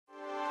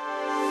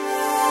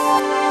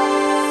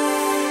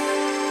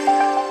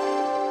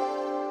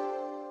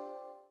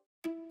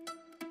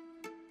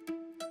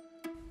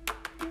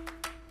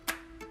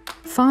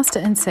Faster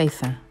and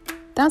safer.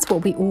 That's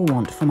what we all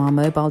want from our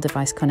mobile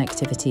device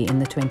connectivity in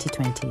the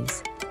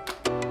 2020s.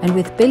 And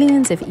with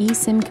billions of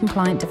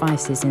eSIM-compliant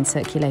devices in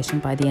circulation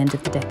by the end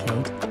of the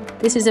decade,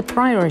 this is a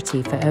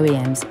priority for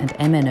OEMs and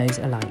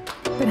MNOs alike.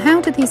 But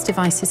how do these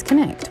devices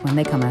connect when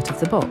they come out of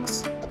the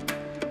box?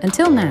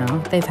 Until now,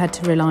 they've had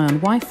to rely on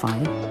Wi-Fi,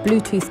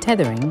 Bluetooth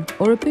tethering,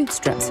 or a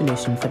bootstrap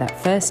solution for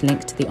that first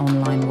link to the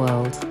online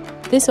world.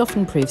 This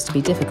often proves to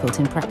be difficult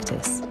in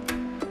practice.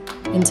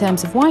 In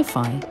terms of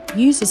Wi-Fi,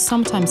 users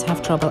sometimes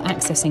have trouble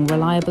accessing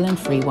reliable and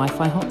free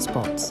Wi-Fi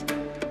hotspots.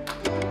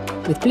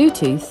 With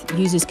Bluetooth,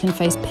 users can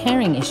face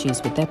pairing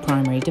issues with their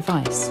primary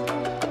device.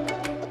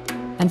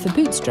 And for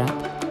bootstrap,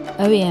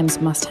 OEMs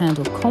must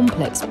handle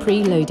complex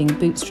pre-loading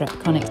bootstrap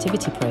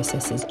connectivity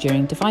processes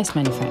during device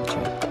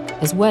manufacture,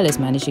 as well as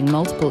managing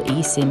multiple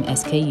eSIM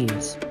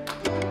SKUs.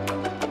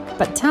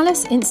 But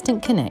Thales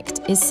Instant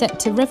Connect is set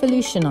to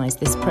revolutionize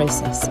this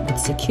process with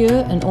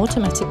secure and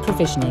automatic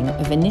provisioning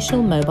of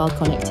initial mobile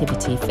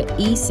connectivity for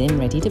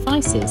eSIM-ready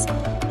devices,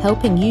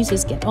 helping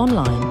users get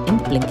online in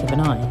the blink of an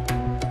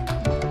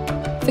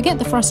eye. Forget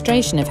the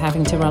frustration of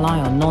having to rely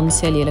on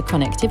non-cellular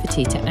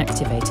connectivity to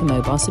activate a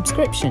mobile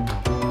subscription.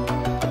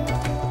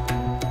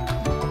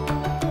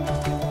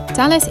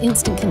 Thales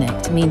Instant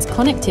Connect means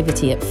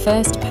connectivity at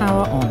first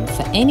power on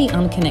for any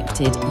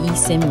unconnected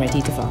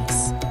eSIM-ready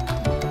device.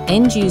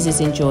 End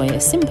users enjoy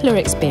a simpler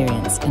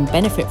experience and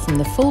benefit from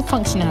the full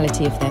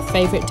functionality of their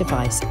favourite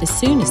device as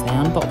soon as they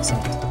unbox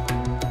it.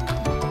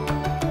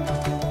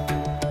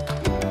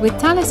 With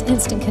Thales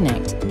Instant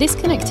Connect, this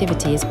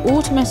connectivity is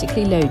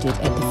automatically loaded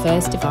at the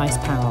first device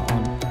power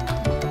on.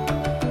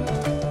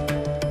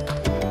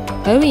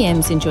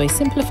 OEMs enjoy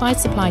simplified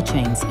supply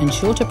chains and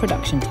shorter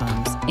production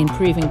times,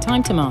 improving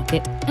time to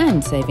market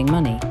and saving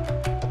money.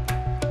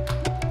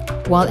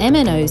 While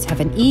MNOs have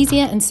an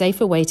easier and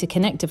safer way to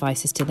connect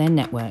devices to their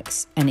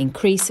networks and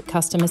increase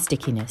customer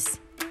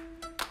stickiness.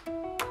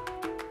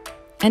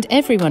 And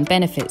everyone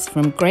benefits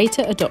from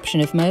greater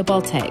adoption of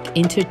mobile tech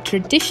into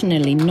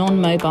traditionally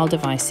non-mobile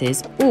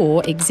devices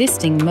or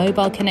existing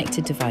mobile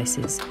connected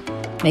devices,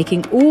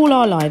 making all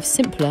our lives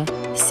simpler,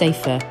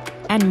 safer,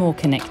 and more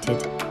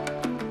connected.